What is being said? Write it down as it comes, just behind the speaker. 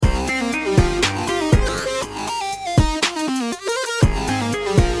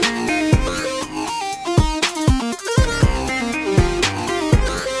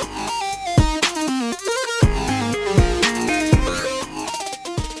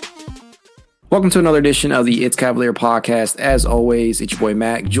Welcome to another edition of the It's Cavalier podcast. As always, it's your boy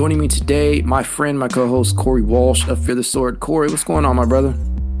Mac. Joining me today, my friend, my co-host, Corey Walsh of Fear the Sword. Corey, what's going on, my brother?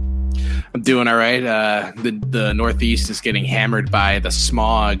 I'm doing all right. The Northeast is getting hammered by the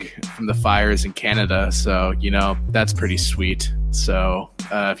smog from the fires in Canada. So, that's pretty sweet. So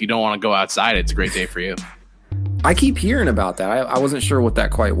if you don't want to go outside, it's a great day for you. I keep hearing about that. I wasn't sure what that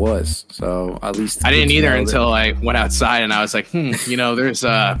quite was. So at least I didn't either until I went outside and I was like, there's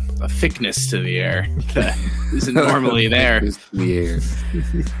a thickness to the air that isn't normally there.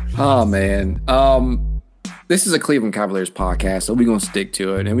 Oh, man. This is a Cleveland Cavaliers podcast, so we're going to stick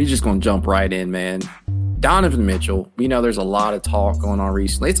to it, and we're just going to jump right in, man. Donovan Mitchell, we know there's a lot of talk going on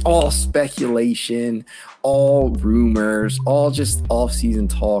recently. It's all speculation, all rumors, all just off-season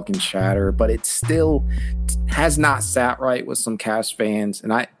talk and chatter, but it still has not sat right with some Cavs fans.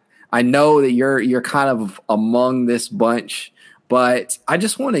 And I know that you're kind of among this bunch, but I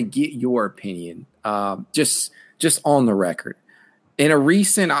just want to get your opinion, just on the record. In a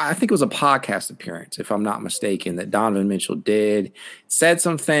recent, I think it was a podcast appearance, if I'm not mistaken, that Donovan Mitchell said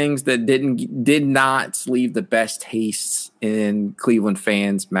some things that did not leave the best tastes in Cleveland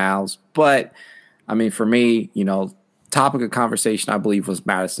fans' mouths. But I mean, for me, topic of conversation, I believe, was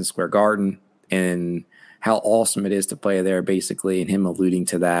Madison Square Garden and how awesome it is to play there, basically, and him alluding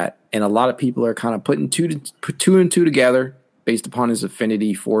to that. And a lot of people are kind of putting two and two together based upon his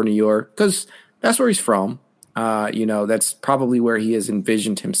affinity for New York, because that's where he's from. That's probably where he has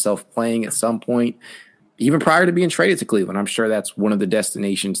envisioned himself playing at some point, even prior to being traded to Cleveland. I'm sure that's one of the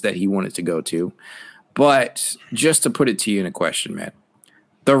destinations that he wanted to go to. But just to put it to you in a question, man,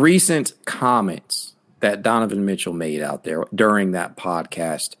 the recent comments that Donovan Mitchell made out there during that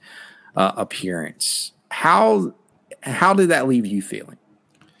podcast appearance, how did that leave you feeling?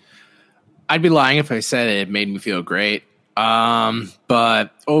 I'd be lying if I said it made me feel great.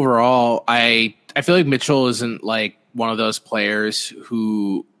 But overall, I feel like Mitchell isn't like one of those players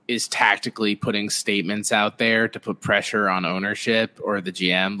who is tactically putting statements out there to put pressure on ownership or the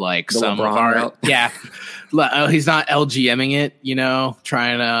GM. Like the some LeBron of our, route. Yeah, he's not LGMing it,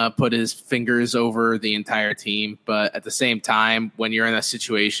 trying to put his fingers over the entire team. But at the same time, when you're in a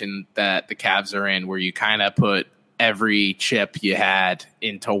situation that the Cavs are in, where you kind of put every chip you had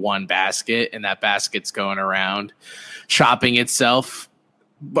into one basket, and that basket's going around shopping itself.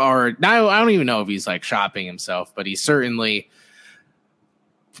 Or now I don't even know if he's like shopping himself, but he's certainly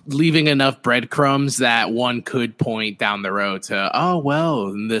leaving enough breadcrumbs that one could point down the road to, oh, well,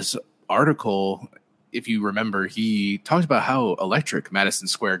 in this article, if you remember, he talked about how electric Madison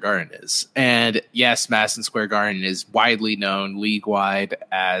Square Garden is. And yes, Madison Square Garden is widely known league-wide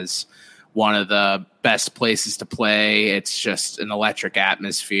as one of the best places to play. It's just an electric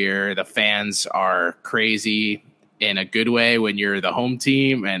atmosphere. The fans are crazy in a good way when you're the home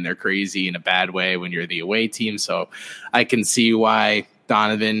team, and they're crazy in a bad way when you're the away team. So I can see why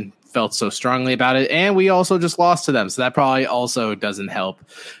Donovan felt so strongly about it. And we also just lost to them. So that probably also doesn't help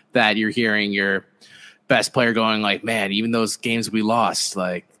that you're hearing your best player going like, man, even those games we lost,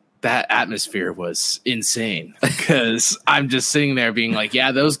 like that atmosphere was insane. Because I'm just sitting there being like,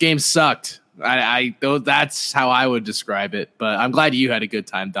 yeah, those games sucked. That's how I would describe it. But I'm glad you had a good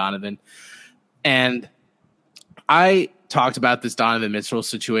time, Donovan. And I talked about this Donovan Mitchell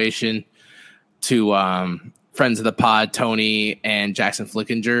situation to friends of the pod, Tony and Jackson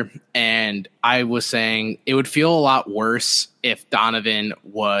Flickinger, and I was saying it would feel a lot worse if Donovan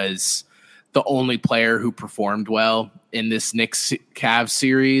was the only player who performed well in this Knicks Cavs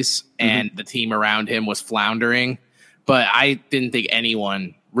series, and the team around him was floundering. But I didn't think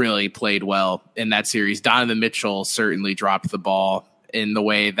anyone really played well in that series. Donovan Mitchell certainly dropped the ball in the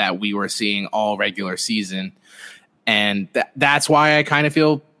way that we were seeing all regular season. And that's why I kind of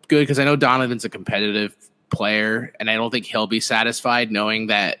feel good, because I know Donovan's a competitive player, and I don't think he'll be satisfied knowing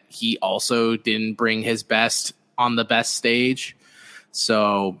that he also didn't bring his best on the best stage.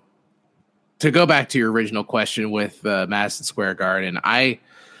 So to go back to your original question with Madison Square Garden,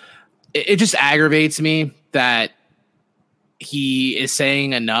 it just aggravates me that he is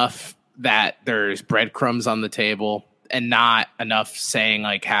saying enough that there's breadcrumbs on the table and not enough saying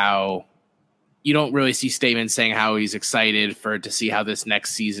like how you don't really see statements saying how he's excited to see how this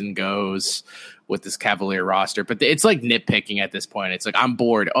next season goes with this Cavalier roster. But it's like nitpicking at this point. It's like, I'm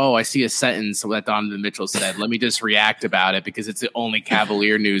bored. Oh, I see a sentence that Donovan Mitchell said. Let me just react about it because it's the only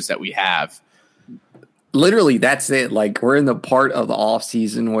Cavalier news that we have. Literally, that's it. Like, we're in the part of the off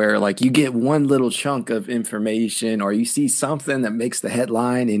season where like you get one little chunk of information or you see something that makes the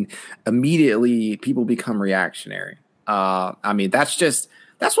headline and immediately people become reactionary. I mean, that's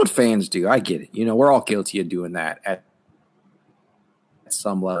what fans do. I get it. We're all guilty of doing that at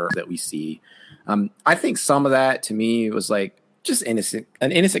some level that we see. I think some of that to me was like just an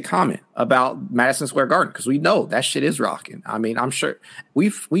innocent comment about Madison Square Garden, because we know that shit is rocking. I mean, I'm sure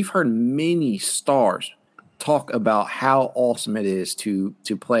we've heard many stars talk about how awesome it is to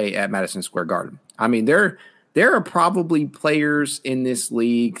play at Madison Square Garden. I mean, there are probably players in this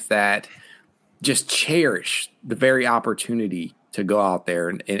league that just cherish the very opportunity to go out there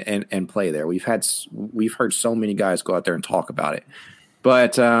and play there. We've heard so many guys go out there and talk about it.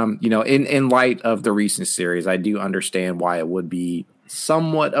 But, in light of the recent series, I do understand why it would be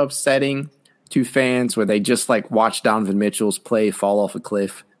somewhat upsetting to fans where they just like watch Donovan Mitchell's play fall off a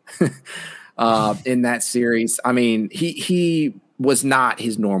cliff in that series. I mean, he was not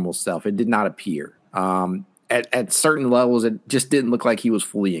his normal self. It did not appear. At certain levels, it just didn't look like he was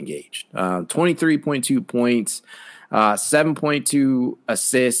fully engaged. 23.2 points, 7.2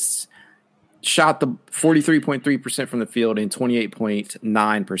 assists, shot the 43.3% from the field and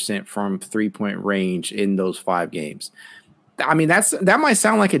 28.9% from 3-point range in those 5 games. I mean, that might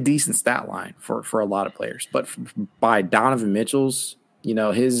sound like a decent stat line for a lot of players, but by Donovan Mitchell's,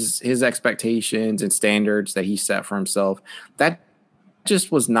 his expectations and standards that he set for himself, that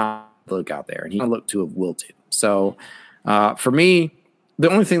just was not look out there, and he looked to have wilted. So for me, the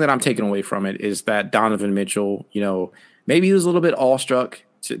only thing that I'm taking away from it is that Donovan Mitchell, maybe he was a little bit awestruck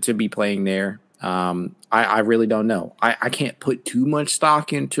to be playing there. I really don't know. I can't put too much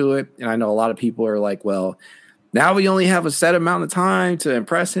stock into it. And I know a lot of people are like, well, now we only have a set amount of time to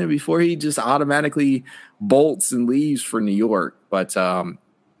impress him before he just automatically bolts and leaves for New York. But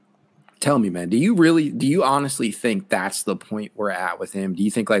tell me, man, do you honestly think that's the point we're at with him? Do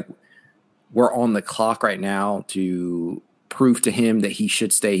you think like we're on the clock right now to prove to him that he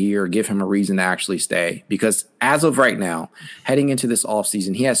should stay here or give him a reason to actually stay? Because as of right now, heading into this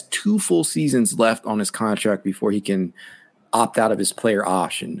offseason, he has 2 full seasons left on his contract before he can opt out of his player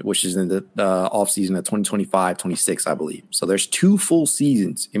option, which is in the offseason of 2025-26, I believe. So there's 2 full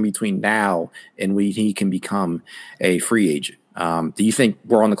seasons in between now and when he can become a free agent. Do you think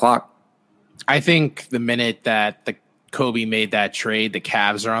we're on the clock? I think the minute that the Kobe made that trade, the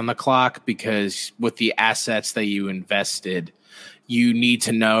Cavs are on the clock, because with the assets that you invested, you need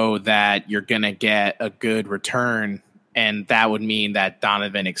to know that you're going to get a good return. And that would mean that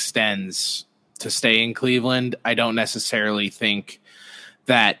Donovan extends to stay in Cleveland. I don't necessarily think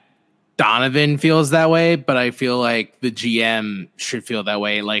that Donovan feels that way, but I feel like the GM should feel that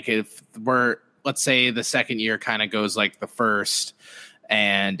way. Like if let's say the second year kind of goes like the first,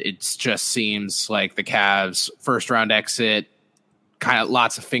 and it just seems like the Cavs first round exit, kind of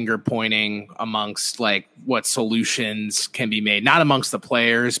lots of finger pointing amongst like what solutions can be made, not amongst the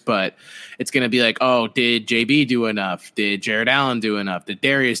players, but it's going to be like, oh, did JB do enough? Did Jared Allen do enough? Did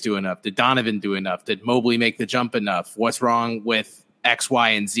Darius do enough? Did Donovan do enough? Did Mobley make the jump enough? What's wrong with X, Y,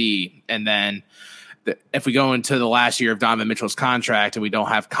 and Z? And then if we go into the last year of Donovan Mitchell's contract and we don't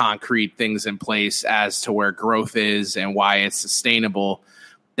have concrete things in place as to where growth is and why it's sustainable,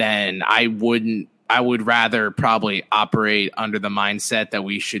 then I would rather probably operate under the mindset that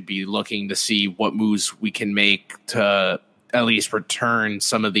we should be looking to see what moves we can make to at least return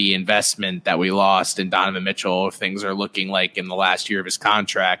some of the investment that we lost in Donovan Mitchell if things are looking like in the last year of his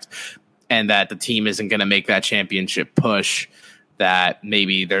contract, and that the team isn't going to make that championship push, that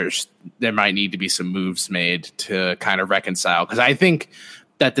maybe there might need to be some moves made to kind of reconcile. Because I think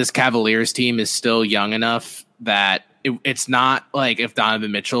that this Cavaliers team is still young enough that it's not like if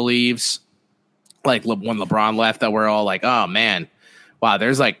Donovan Mitchell leaves, like when LeBron left, that we're all like, oh man, wow,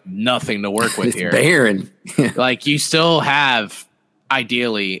 there's like nothing to work with it's here. Barren. Like you still have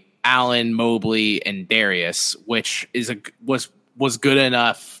ideally Allen, Mobley, and Darius, which was good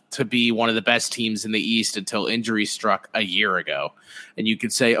enough to be one of the best teams in the East until injury struck a year ago. And you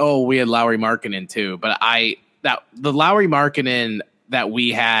could say, oh, we had Lauri Markkanen too, but the Lauri Markkanen that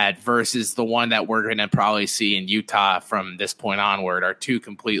we had versus the one that we're going to probably see in Utah from this point onward are 2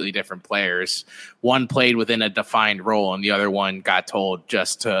 completely different players. One played within a defined role and the other one got told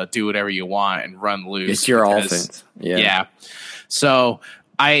just to do whatever you want and run loose. It's your offense. Yeah. So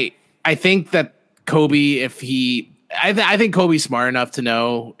I think that Kobe, I think Kobe's smart enough to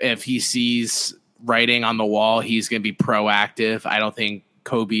know if he sees writing on the wall, he's going to be proactive. I don't think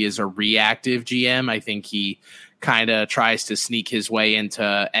Kobe is a reactive GM. I think he kind of tries to sneak his way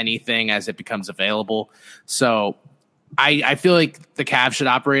into anything as it becomes available. So I feel like the Cavs should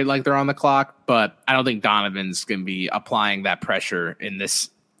operate like they're on the clock, but I don't think Donovan's going to be applying that pressure in this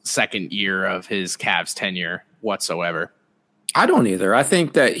second year of his Cavs tenure whatsoever. I don't either. I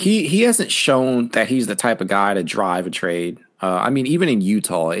think that he hasn't shown that he's the type of guy to drive a trade. I mean, even in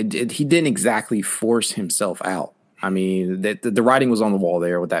Utah, he didn't exactly force himself out. I mean, the writing was on the wall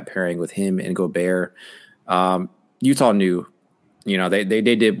there with that pairing with him and Gobert. Utah knew, they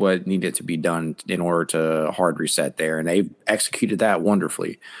did what needed to be done in order to hard reset there, and they executed that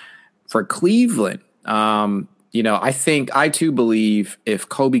wonderfully. For Cleveland, I too believe if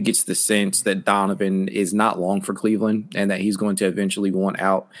Kobe gets the sense that Donovan is not long for Cleveland and that he's going to eventually want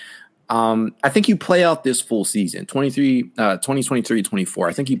out, I think you play out this full season, 2023-24.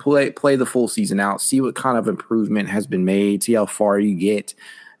 I think you play the full season out, see what kind of improvement has been made, see how far you get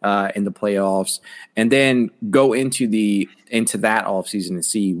in the playoffs, and then go into that offseason and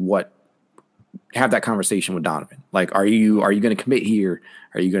see have that conversation with Donovan. Like, are you going to commit here?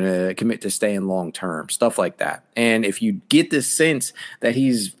 Are you going to commit to staying long term? Stuff like that. And if you get this sense that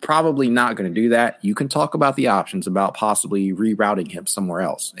he's probably not going to do that, you can talk about the options about possibly rerouting him somewhere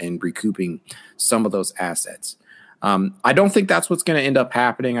else and recouping some of those assets. I don't think that's what's going to end up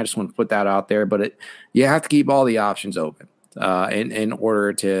happening. I just want to put that out there. But you have to keep all the options open in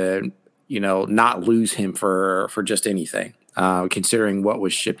order to not lose him for just anything. Considering what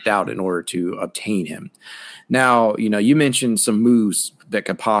was shipped out in order to obtain him. Now, you mentioned some moves that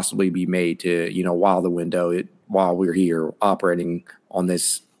could possibly be made to, while we're here operating on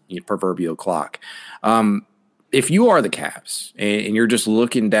this proverbial clock. If you are the Cavs and you're just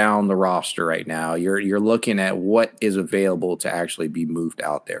looking down the roster right now, you're looking at what is available to actually be moved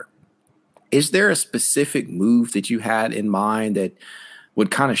out there. Is there a specific move that you had in mind that would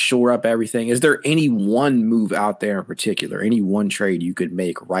kind of shore up everything? Is there any one move out there in particular, any one trade you could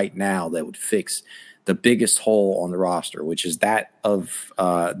make right now that would fix the biggest hole on the roster, which is that of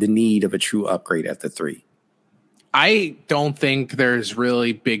the need of a true upgrade at the 3? I don't think there's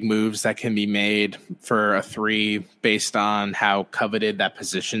really big moves that can be made for a 3 based on how coveted that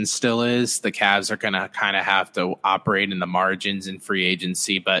position still is. The Cavs are going to kind of have to operate in the margins in free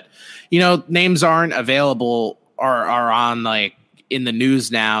agency, but names aren't available or are on in the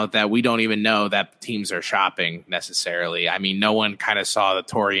news now that we don't even know that teams are shopping necessarily. I mean, no one kind of saw the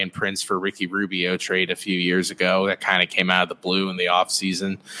Taurean Prince for Ricky Rubio trade a few years ago. That kind of came out of the blue in the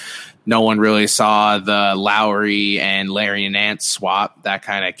offseason. No one really saw the Lowry and Larry Nance swap. That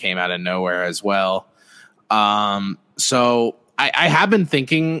kind of came out of nowhere as well. So I have been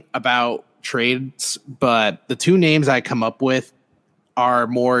thinking about trades, but the 2 names I come up with are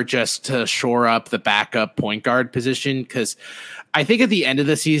more just to shore up the backup point guard position, because I think at the end of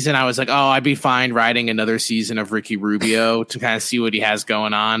the season, I was like, I'd be fine riding another season of Ricky Rubio to kind of see what he has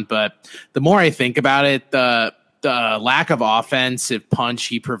going on. But the more I think about it, the lack of offensive punch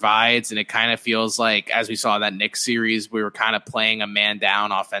he provides, and it kind of feels like, as we saw in that Knicks series, we were kind of playing a man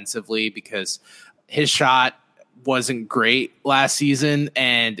down offensively because his shot wasn't great last season.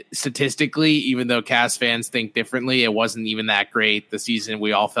 And statistically, even though Cavs fans think differently, it wasn't even that great the season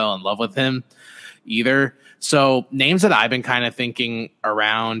we all fell in love with him either. So names that I've been kind of thinking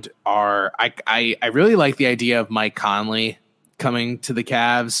around are, I really like the idea of Mike Conley coming to the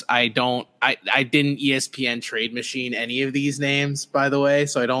Cavs. I didn't ESPN trade machine any of these names, by the way,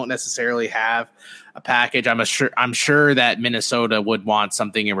 so I don't necessarily have a package. I'm sure that Minnesota would want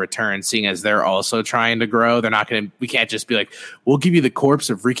something in return, seeing as they're also trying to grow. We can't just be like, we'll give you the corpse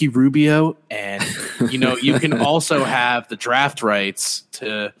of Ricky Rubio, and you can also have the draft rights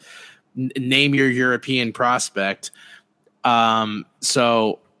to name your European prospect.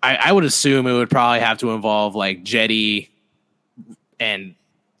 So I would assume it would probably have to involve like Jetty, and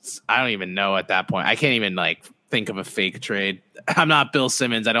I don't even know at that point. I can't even think of a fake trade. I'm not Bill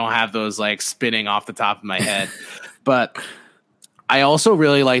Simmons. I don't have those spinning off the top of my head. But I also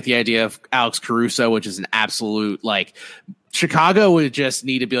really like the idea of Alex Caruso, which is an absolute Chicago would just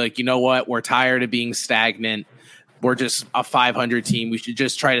need to be like, you know what? We're tired of being stagnant. We're just a 500 team. We should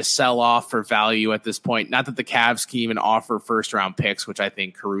just try to sell off for value at this point. Not that the Cavs can even offer first round picks, which I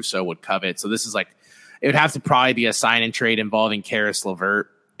think Caruso would covet. So this is it would have to probably be a sign and trade involving Karis LeVert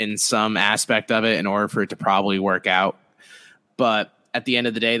in some aspect of it in order for it to probably work out. But at the end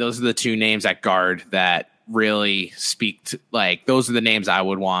of the day, those are the 2 names at guard that really speak to, those are the names I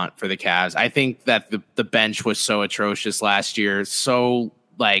would want for the Cavs. I think that the bench was so atrocious last year, so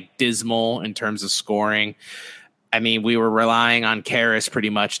dismal in terms of scoring. I mean, we were relying on Karis pretty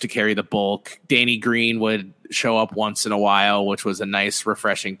much to carry the bulk. Danny Green would show up once in a while, which was a nice,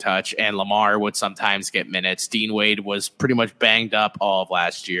 refreshing touch. And Lamar would sometimes get minutes. Dean Wade was pretty much banged up all of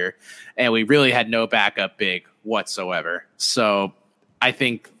last year. And we really had no backup big whatsoever. So I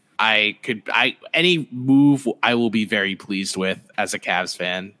think any move I will be very pleased with as a Cavs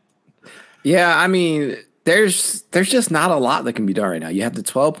fan. Yeah, I mean, there's just not a lot that can be done right now. You have the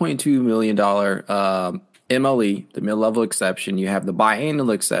 $12.2 million MLE, the mid-level exception. You have the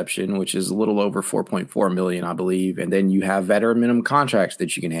biannual exception, which is a little over 4.4 million, I believe. And then you have veteran minimum contracts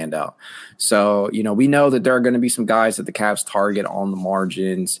that you can hand out. So, we know that there are going to be some guys that the Cavs target on the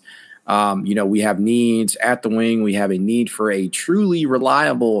margins. We have needs at the wing. We have a need for a truly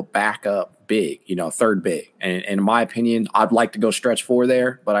reliable backup big, third big. And in my opinion, I'd like to go stretch four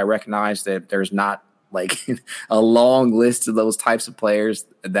there, but I recognize that there's not like a long list of those types of players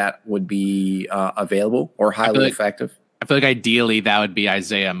that would be available or highly effective. I feel like ideally that would be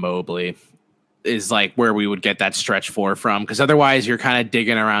Isaiah Mobley is like where we would get that stretch four from. Cause otherwise you're kind of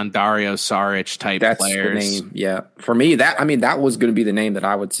digging around Dario Saric type players. The name. Yeah. For me, that was going to be the name that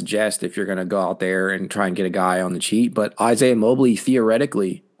I would suggest if you're going to go out there and try and get a guy on the cheap, but Isaiah Mobley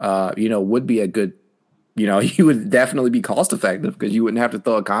theoretically, would be a good, he would definitely be cost effective because you wouldn't have to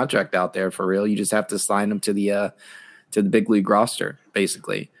throw a contract out there for real. You just have to sign him to the big league roster,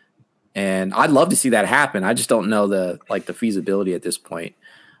 basically. And I'd love to see that happen. I just don't know the feasibility at this point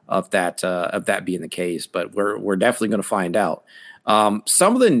of that being the case, but we're definitely going to find out.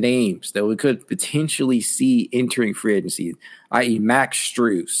 Some of the names that we could potentially see entering free agency, i.e. Max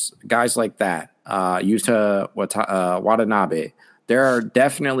Strus, guys like that, Yuta Watanabe. There are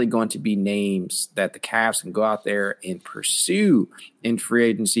definitely going to be names that the Cavs can go out there and pursue in free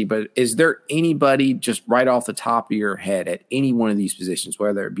agency. But is there anybody just right off the top of your head at any one of these positions,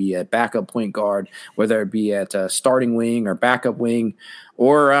 whether it be at backup point guard, whether it be at starting wing or backup wing,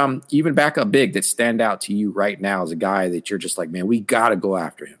 or even backup big that stand out to you right now as a guy that you're just like, man, we got to go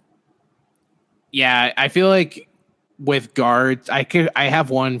after him? Yeah, I feel like with guards, I have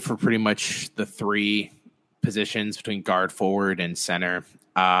one for pretty much the three positions between guard, forward, and center.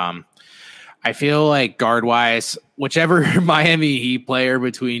 I feel like guard wise, whichever Miami Heat player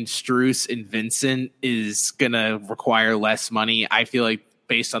between Strus and Vincent is gonna require less money. I feel like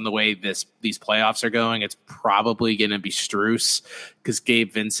based on the way these playoffs are going, it's probably gonna be Strus because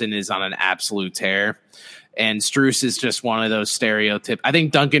Gabe Vincent is on an absolute tear. And Strus is just one of those stereotypes. I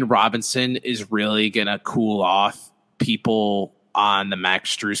think Duncan Robinson is really gonna cool off people on the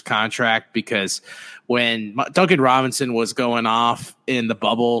Max Strus contract because when Duncan Robinson was going off in the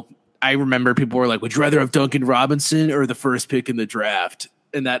bubble, I remember people were like, would you rather have Duncan Robinson or the first pick in the draft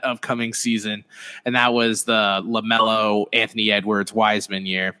in that upcoming season? And that was the LaMelo, Anthony Edwards, Wiseman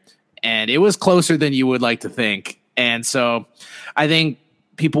year. And it was closer than you would like to think. And so I think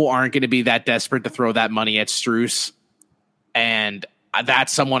people aren't going to be that desperate to throw that money at Strus. And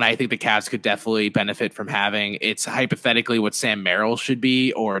that's someone I think the Cavs could definitely benefit from having. It's hypothetically what Sam Merrill should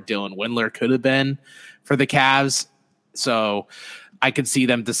be or Dylan Windler could have been for the Cavs. So I could see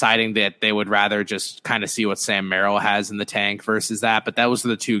them deciding that they would rather just kind of see what Sam Merrill has in the tank versus that. But those are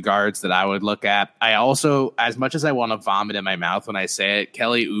the two guards that I would look at. I also, as much as I want to vomit in my mouth when I say it,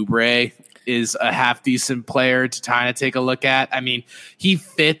 Kelly Oubre is a half decent player to kind of take a look at. I mean, he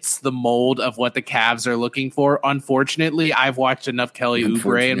fits the mold of what the Cavs are looking for. Unfortunately, I've watched enough Kelly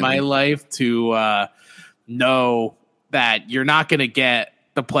Oubre in my life to know that you're not going to get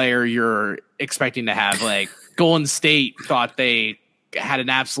the player you're expecting to have. Like Golden State thought they had an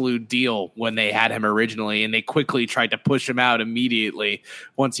absolute deal when they had him originally, and they quickly tried to push him out immediately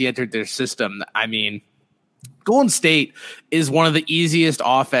once he entered their system. I mean, Golden State is one of the easiest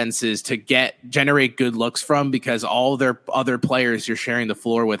offenses to generate good looks from because all their other players you're sharing the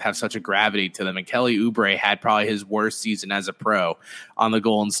floor with have such a gravity to them. And Kelly Oubre had probably his worst season as a pro on the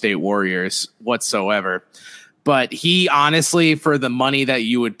Golden State Warriors whatsoever. But he honestly, for the money that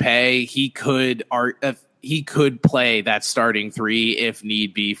you would pay, he could play that starting three if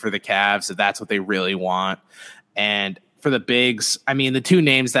need be for the Cavs if that's what they really want. And for the bigs, I mean, the two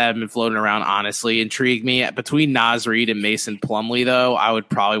names that have been floating around honestly intrigue me. Between Naz Reid and Mason Plumlee, though, I would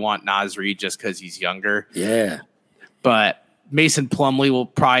probably want Naz Reid just because he's younger. Yeah. But Mason Plumlee will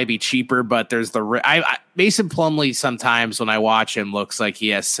probably be cheaper, but there's Mason Plumlee sometimes when I watch him looks like he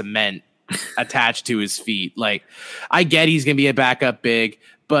has cement attached to his feet. Like, I get he's going to be a backup big,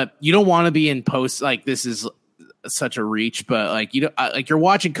 but you don't want to be in post. Like, this is such a reach, but like, you're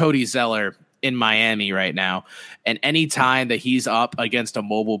watching Cody Zeller in Miami right now. And any time that he's up against a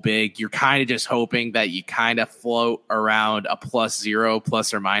mobile big, you're kind of just hoping that you kind of float around a +0,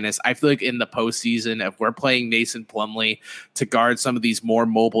 plus or minus. I feel like in the postseason, if we're playing Mason Plumlee to guard some of these more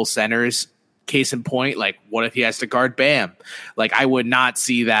mobile centers, case in point, like what if he has to guard Bam? Like, I would not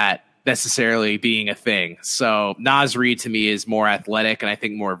see that necessarily being a thing. So Naz Reid to me is more athletic and I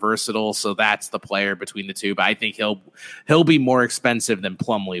think more versatile. So that's the player between the two. But I think he'll be more expensive than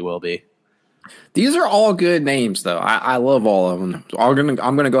Plumlee will be. These are all good names, though. I love all of them. I'm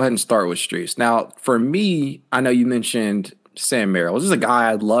gonna go ahead and start with Strus. Now, for me, I know you mentioned Sam Merrill. This is a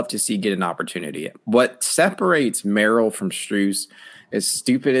guy I'd love to see get an opportunity. What separates Merrill from Strus, as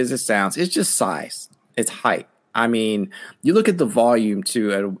stupid as it sounds, it's just size. It's height. I mean, you look at the volume,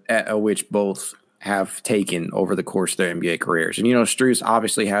 too, at which both have taken over the course of their NBA careers. And, Strus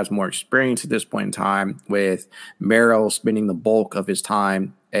obviously has more experience at this point in time, with Merrill spending the bulk of his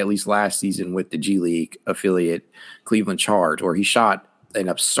time, at least last season, with the G League affiliate Cleveland Charge, where he shot an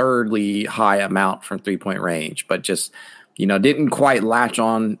absurdly high amount from three-point range, but just, didn't quite latch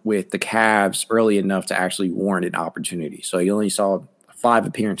on with the Cavs early enough to actually warrant an opportunity. So he only saw 5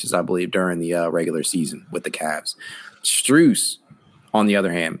 appearances, I believe, during the regular season with the Cavs. Strus, on the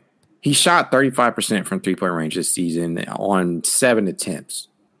other hand, he shot 35% from three-point range this season on 7 attempts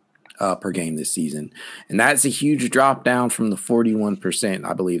per game this season. And that's a huge drop down from the 41%,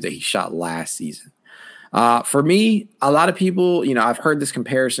 I believe, that he shot last season. For me, a lot of people, I've heard this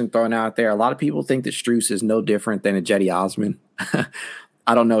comparison thrown out there. A lot of people think that Strus is no different than a Jetty Osman.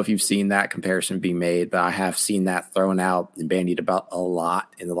 I don't know if you've seen that comparison be made, but I have seen that thrown out and bandied about a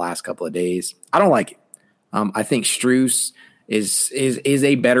lot in the last couple of days. I don't like it. I think Strus is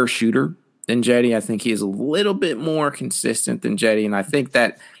a better shooter than Jetty. I think he is a little bit more consistent than Jetty. And I think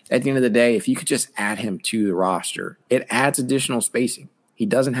that at the end of the day, if you could just add him to the roster, it adds additional spacing. He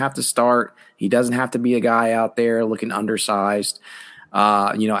doesn't have to start. He doesn't have to be a guy out there looking undersized,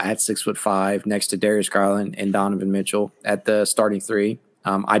 at 6'5", next to Darius Garland and Donovan Mitchell at the starting 3.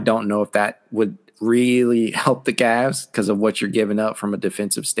 I don't know if that would really help the Cavs because of what you're giving up from a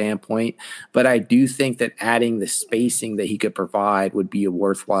defensive standpoint. But I do think that adding the spacing that he could provide would be a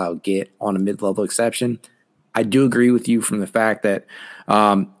worthwhile get on a mid-level exception. I do agree with you from the fact that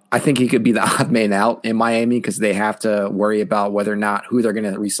I think he could be the odd man out in Miami because they have to worry about whether or not who they're going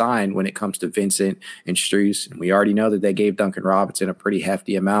to re-sign when it comes to Vincent and Strus. And we already know that they gave Duncan Robinson a pretty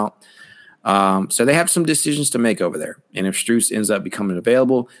hefty amount. So they have some decisions to make over there. And if Strus ends up becoming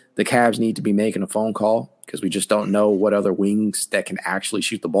available, the Cavs need to be making a phone call because we just don't know what other wings that can actually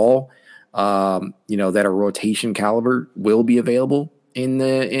shoot the ball, that are rotation caliber will be available in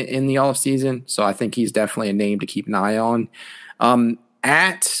the offseason. So I think he's definitely a name to keep an eye on.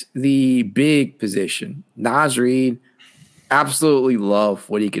 At the big position, Naz Reid, absolutely love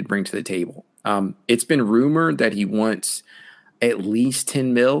what he could bring to the table. It's been rumored that he wants at least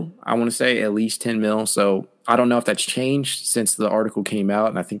 10 mil. I want to say at least 10 mil. So I don't know if that's changed since the article came out,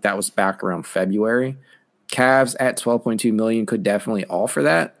 and I think that was back around February. Cavs at 12.2 million could definitely offer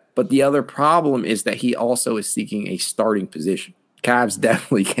that. But the other problem is that he also is seeking a starting position. Cavs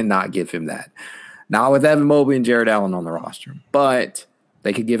definitely cannot give him that. Not with Evan Mobley and Jared Allen on the roster, but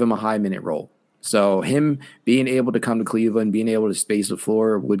they could give him a high minute role. So him being able to come to Cleveland, being able to space the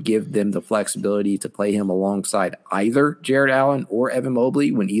floor would give them the flexibility to play him alongside either Jared Allen or Evan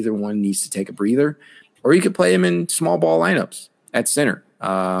Mobley when either one needs to take a breather. Or you could play him in small ball lineups at center,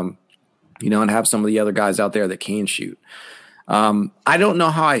 and have some of the other guys out there that can shoot. I don't know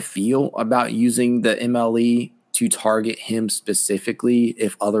how I feel about using the MLE to target him specifically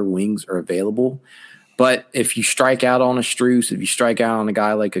if other wings are available. But if you strike out on a Strus, if you strike out on a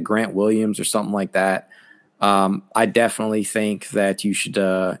guy like a Grant Williams or something like that, I definitely think that you should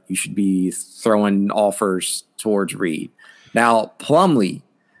be throwing offers towards Reed. Now, Plumlee,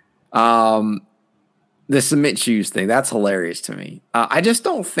 the submit shoes thing, that's hilarious to me. I just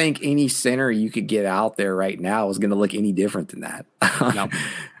don't think any center you could get out there right now is going to look any different than that. No.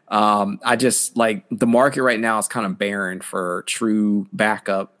 I just like the market right now is kind of barren for true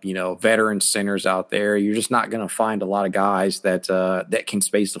backup, veteran centers out there. You're just not going to find a lot of guys that can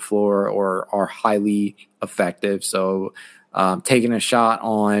space the floor or are highly effective. So taking a shot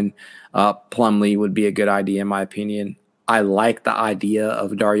on Plumlee would be a good idea, in my opinion. I like the idea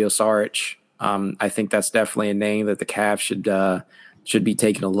of Dario Saric. I think that's definitely a name that the Cavs should be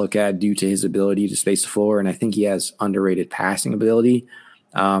taking a look at due to his ability to space the floor. And I think he has underrated passing ability.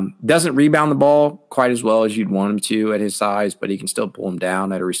 Doesn't rebound the ball quite as well as you'd want him to at his size, but he can still pull him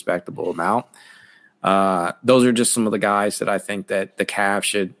down at a respectable amount. Those are just some of the guys that I think that the Cavs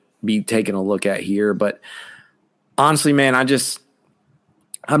should be taking a look at here. But honestly, man,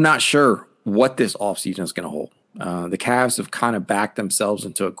 I'm not sure what this offseason is going to hold. The Cavs have kind of backed themselves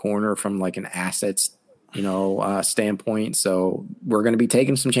into a corner from like an assets, standpoint. So we're going to be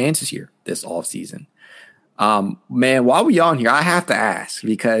taking some chances here this offseason. Man, while we're on here, I have to ask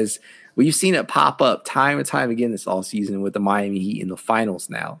because we've seen it pop up time and time again this all season with the Miami Heat in the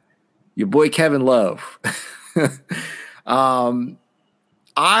finals now. Your boy Kevin Love. You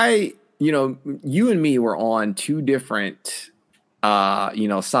and me were on two different,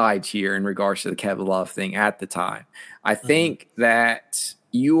 sides here in regards to the Kevin Love thing at the time. I think that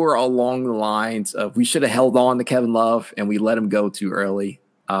you were along the lines of we should have held on to Kevin Love and we let him go too early.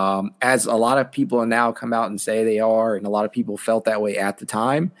 As a lot of people now come out and say they are, and a lot of people felt that way at the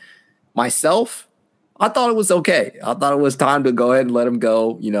time. Myself, I thought it was okay. I thought it was time to go ahead and let him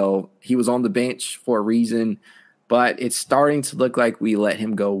go. You know, he was on the bench for a reason, but it's starting to look like we let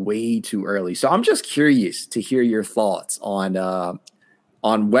him go way too early. So I'm just curious to hear your thoughts on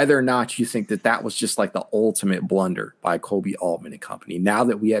whether or not you think that was just like the ultimate blunder by Kobe Altman and company. Now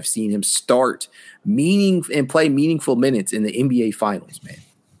that we have seen him start and play meaningful minutes in the NBA Finals, man.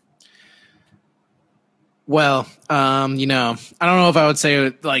 Well, I don't know if I would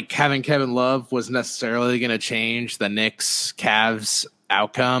say like having Kevin Love was necessarily going to change the Knicks Cavs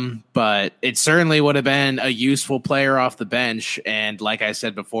outcome, but it certainly would have been a useful player off the bench. And like I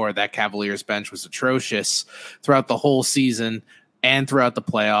said before, that Cavaliers bench was atrocious throughout the whole season and throughout the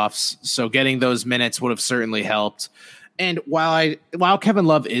playoffs. So getting those minutes would have certainly helped. And while Kevin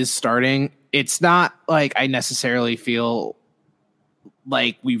Love is starting, it's not like I necessarily feel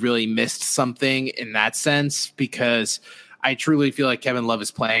like we really missed something in that sense, because I truly feel like Kevin Love is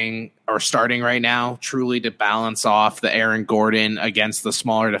playing or starting right now truly to balance off the Aaron Gordon against the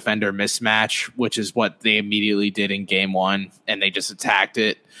smaller defender mismatch, which is what they immediately did in game one, and they just attacked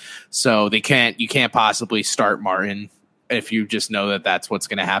it. So you can't possibly start Martin if you just know that that's what's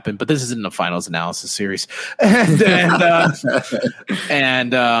going to happen. But this isn't a finals analysis series.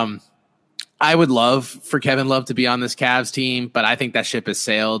 and I would love for Kevin Love to be on this Cavs team, but I think that ship has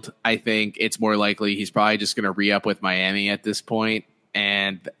sailed. I think it's more likely he's probably just going to re-up with Miami at this point.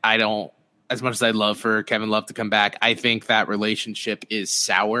 And as much as I'd love for Kevin Love to come back, I think that relationship is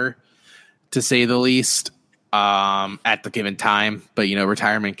sour, to say the least, at the given time. But,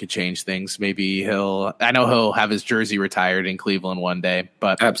 retirement could change things. Maybe he'll have his jersey retired in Cleveland one day.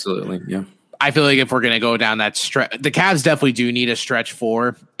 But absolutely, yeah. I feel like if we're going to go down that stretch, the Cavs definitely do need a stretch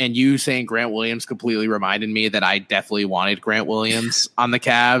four. And you saying Grant Williams completely reminded me that I definitely wanted Grant Williams on the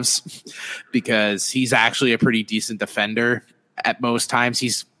Cavs, because he's actually a pretty decent defender at most times.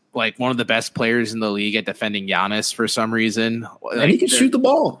 He's like one of the best players in the league at defending Giannis for some reason. And he can shoot the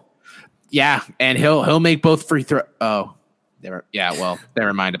ball. Yeah, and he'll make both free throw. Oh, never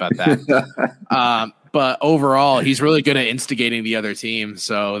mind about that. But overall, he's really good at instigating the other team,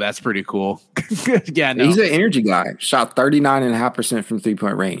 so that's pretty cool. Yeah, no. He's an energy guy. Shot 39.5% from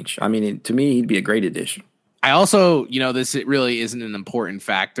 3-point range. I mean, to me, he'd be a great addition. I also, this really isn't an important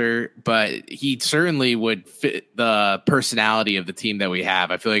factor, but he certainly would fit the personality of the team that we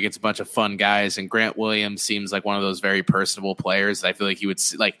have. I feel like it's a bunch of fun guys, and Grant Williams seems like one of those very personable players. I feel like he would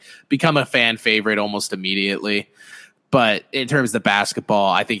become a fan favorite almost immediately. But in terms of the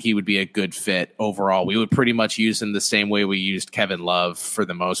basketball, I think he would be a good fit overall. We would pretty much use him the same way we used Kevin Love for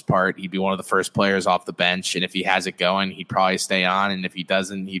the most part. He'd be one of the first players off the bench. And if he has it going, he'd probably stay on. And if he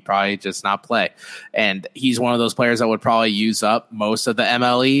doesn't, he'd probably just not play. And he's one of those players that would probably use up most of the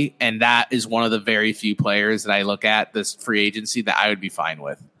MLE. And that is one of the very few players that I look at this free agency that I would be fine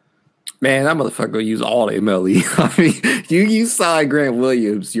with. Man, that motherfucker will use all the MLE. I mean, you sign Grant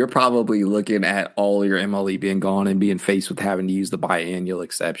Williams, you're probably looking at all your MLE being gone and being faced with having to use the biannual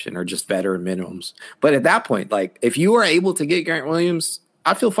exception or just veteran minimums. But at that point, like if you are able to get Grant Williams,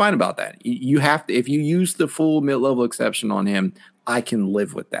 I feel fine about that. You have to, if you use the full mid-level exception on him, I can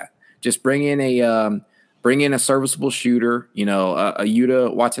live with that. Just bring in a serviceable shooter, a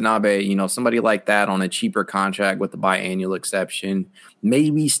Yuta Watanabe, somebody like that on a cheaper contract with the biannual exception.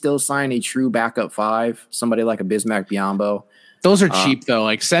 Maybe still sign a true backup five, somebody like a Bismack Biyombo. Those are cheap though.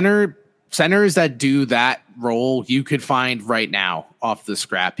 Like centers that do that role, you could find right now off the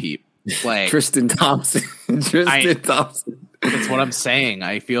scrap heap. Like Tristan Thompson. Thompson. That's what I'm saying.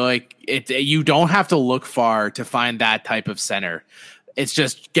 I feel like you don't have to look far to find that type of center. It's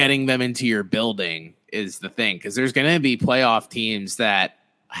just getting them into your building is the thing, because there's going to be playoff teams that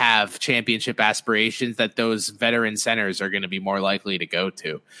have championship aspirations that those veteran centers are going to be more likely to go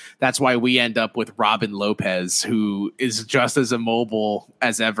to. That's why we end up with Robin Lopez, who is just as immobile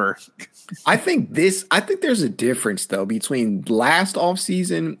as ever. I think there's a difference though between last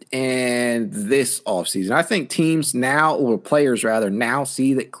offseason and this offseason. I think teams now, or players rather, now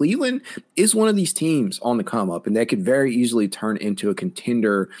see that Cleveland is one of these teams on the come up, and they could very easily turn into a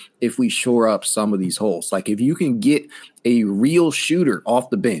contender if we shore up some of these holes. Like if you can get a real shooter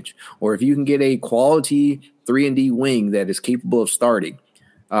off the bench, or if you can get a quality 3-and-D wing that is capable of starting,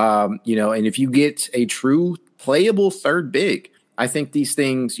 and if you get a true playable third big, I think these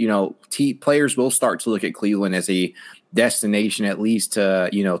things, players will start to look at Cleveland as a destination, at least to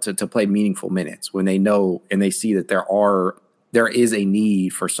play meaningful minutes when they know and they see that there are there is a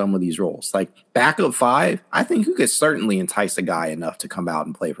need for some of these roles. Like backup 5, I think you could certainly entice a guy enough to come out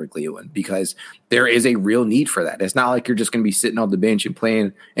and play for Cleveland because there is a real need for that. It's not like you're just going to be sitting on the bench and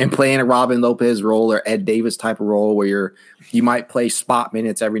playing a Robin Lopez role or Ed Davis type of role where you might play spot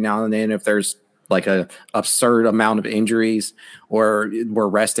minutes every now and then if there's like a absurd amount of injuries or we're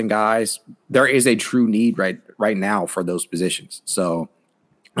resting guys. There is a true need right now for those positions. So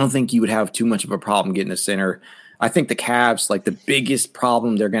I don't think you would have too much of a problem getting a center. I think the Cavs, like the biggest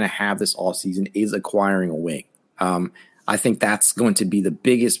problem they're going to have this offseason is acquiring a wing. I think that's going to be the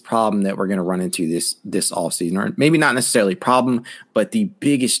biggest problem that we're going to run into this offseason, or maybe not necessarily problem, but the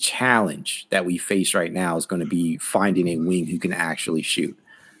biggest challenge that we face right now is going to be finding a wing who can actually shoot.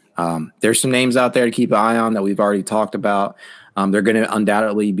 There's some names out there to keep an eye on that we've already talked about. They're going to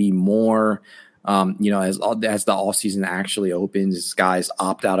undoubtedly be more. As the offseason actually opens, guys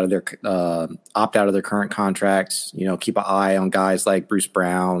opt out of their current contracts. Keep an eye on guys like Bruce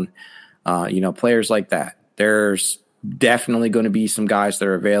Brown, players like that. There's definitely going to be some guys that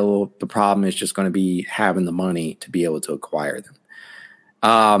are available. The problem is just going to be having the money to be able to acquire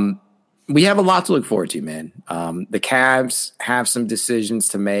them. We have a lot to look forward to, man. The Cavs have some decisions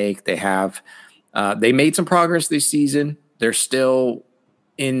to make. They made some progress this season. They're still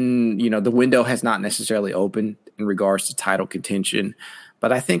the window has not necessarily opened in regards to title contention,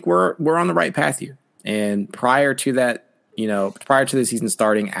 but I think we're on the right path here. And prior to the season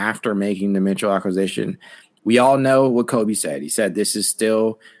starting, after making the Mitchell acquisition, we all know what Kobe said. He said, this is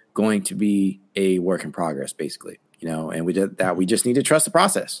still going to be a work in progress, basically, and we just need to trust the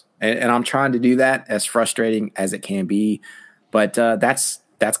process. And I'm trying to do that, as frustrating as it can be. But that's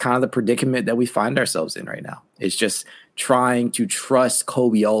kind of the predicament that we find ourselves in right now. It's just trying to trust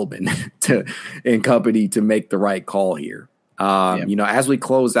Kobe Ullman and company to make the right call here. As we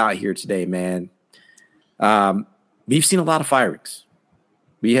close out here today, man, we've seen a lot of firings.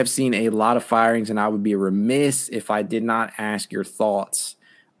 We have seen a lot of firings, and I would be remiss if I did not ask your thoughts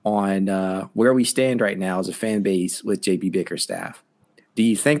on where we stand right now as a fan base with JB Bickerstaff. Do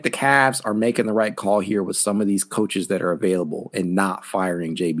you think the Cavs are making the right call here with some of these coaches that are available and not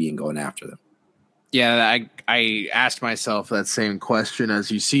firing JB and going after them? Yeah, I asked myself that same question.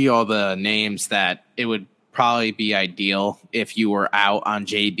 As you see all the names, that it would probably be ideal if you were out on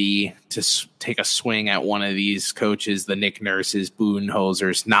JB to take a swing at one of these coaches, the Nick Nurses,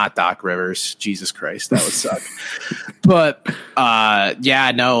 Budenholzers, not Doc Rivers. Jesus Christ, that would suck. But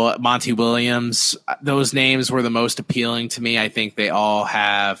Monty Williams, those names were the most appealing to me. I think they all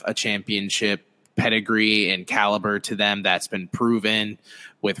have a championship pedigree and caliber to them that's been proven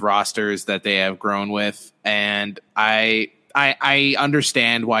with rosters that they have grown with. And I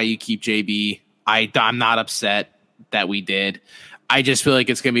understand why you keep JB. I'm not upset that we did. I just feel like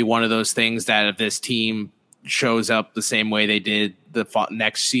it's going to be one of those things that if this team shows up the same way they did the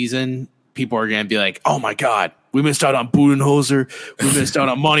next season, people are going to be like, oh my God, we missed out on Budenholzer. We missed out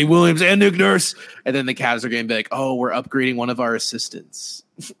on Monty Williams and Nick Nurse. And then the Cavs are going to be like, oh, we're upgrading one of our assistants.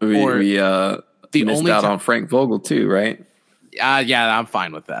 We missed out on Frank Vogel too, right? Yeah, I'm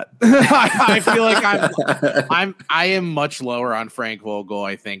fine with that. I feel like I am much lower on Frank Vogel.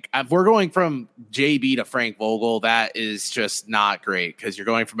 I think if we're going from JB to Frank Vogel, that is just not great because you're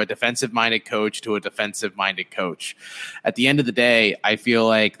going from a defensive-minded coach to a defensive-minded coach. At the end of the day, I feel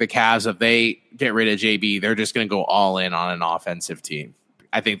like the Cavs, if they get rid of JB, they're just going to go all in on an offensive team.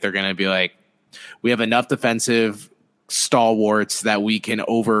 I think they're going to be like, we have enough defensive stalwarts that we can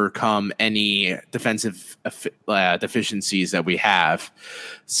overcome any defensive deficiencies that we have.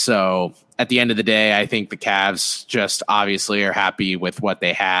 So at the end of the day, I think the Cavs just obviously are happy with what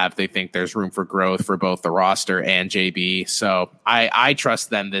they have. They think there's room for growth for both the roster and JB. So I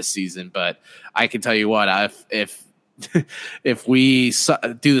trust them this season, but I can tell you what, if we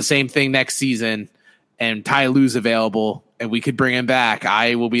do the same thing next season and Ty Lue's available and we could bring him back,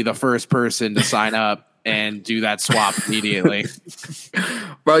 I will be the first person to sign up and do that swap immediately.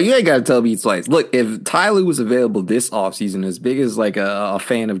 Bro, you ain't got to tell me twice. Look, if Ty Lue was available this offseason, as big as like a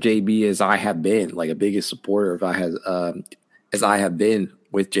fan of JB as I have been, like a biggest supporter as I have been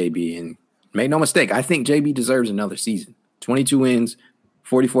with JB, and make no mistake, I think JB deserves another season. 22 wins,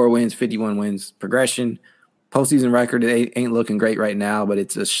 44 wins, 51 wins, progression. Postseason record ain't looking great right now, but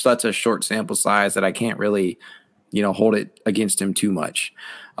it's such a short sample size that I can't really, hold it against him too much.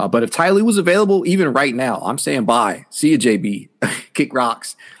 But if Ty Lue was available, even right now, I'm saying bye. See you, JB. Kick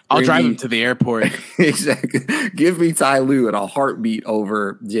rocks. I'll drive him to the airport. Exactly. Give me Ty Lue in a heartbeat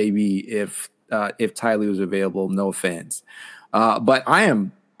over JB if Ty Lue is available. No offense. But I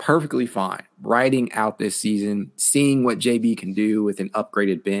am perfectly fine riding out this season, seeing what JB can do with an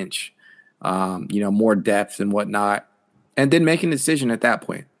upgraded bench, more depth and whatnot. and then making a decision at that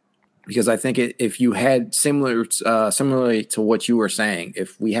point. Because I think if you had similarly to what you were saying,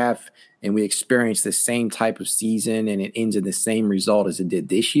 if we have and we experience the same type of season and it ends in the same result as it did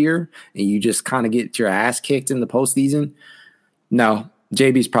this year, and you just kind of get your ass kicked in the postseason, no,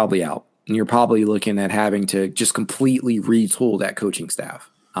 JB's probably out. And you're probably looking at having to just completely retool that coaching staff,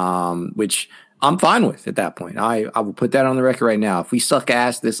 which I'm fine with at that point. I will put that on the record right now. If we suck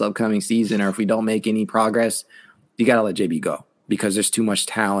ass this upcoming season or if we don't make any progress, you got to let JB go. Because there's too much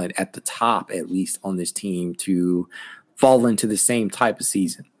talent at the top, at least on this team, to fall into the same type of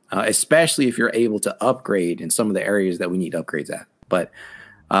season, especially if you're able to upgrade in some of the areas that we need upgrades at. But,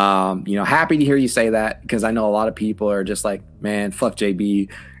 happy to hear you say that because I know a lot of people are just like, man, fuck JB,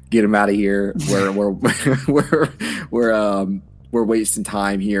 get him out of here. We're wasting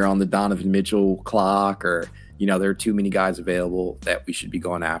time here on the Donovan Mitchell clock, or there are too many guys available that we should be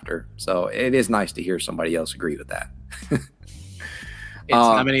going after. So it is nice to hear somebody else agree with that. It's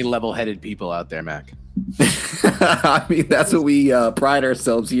not many level-headed people out there, Mac. I mean, that's what we pride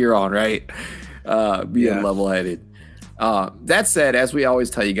ourselves here on, right? Being level-headed. That said, as we always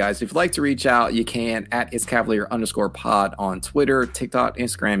tell you guys, if you'd like to reach out, you can at itscavalier_pod on Twitter, TikTok,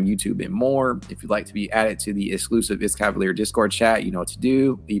 Instagram, YouTube, and more. If you'd like to be added to the exclusive It's Cavalier Discord chat, you know what to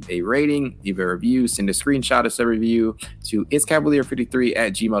do. Leave a rating, leave a review, send a screenshot of said review to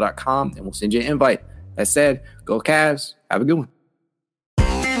itscavalier53@gmail.com, and we'll send you an invite. That said, go Cavs. Have a good one.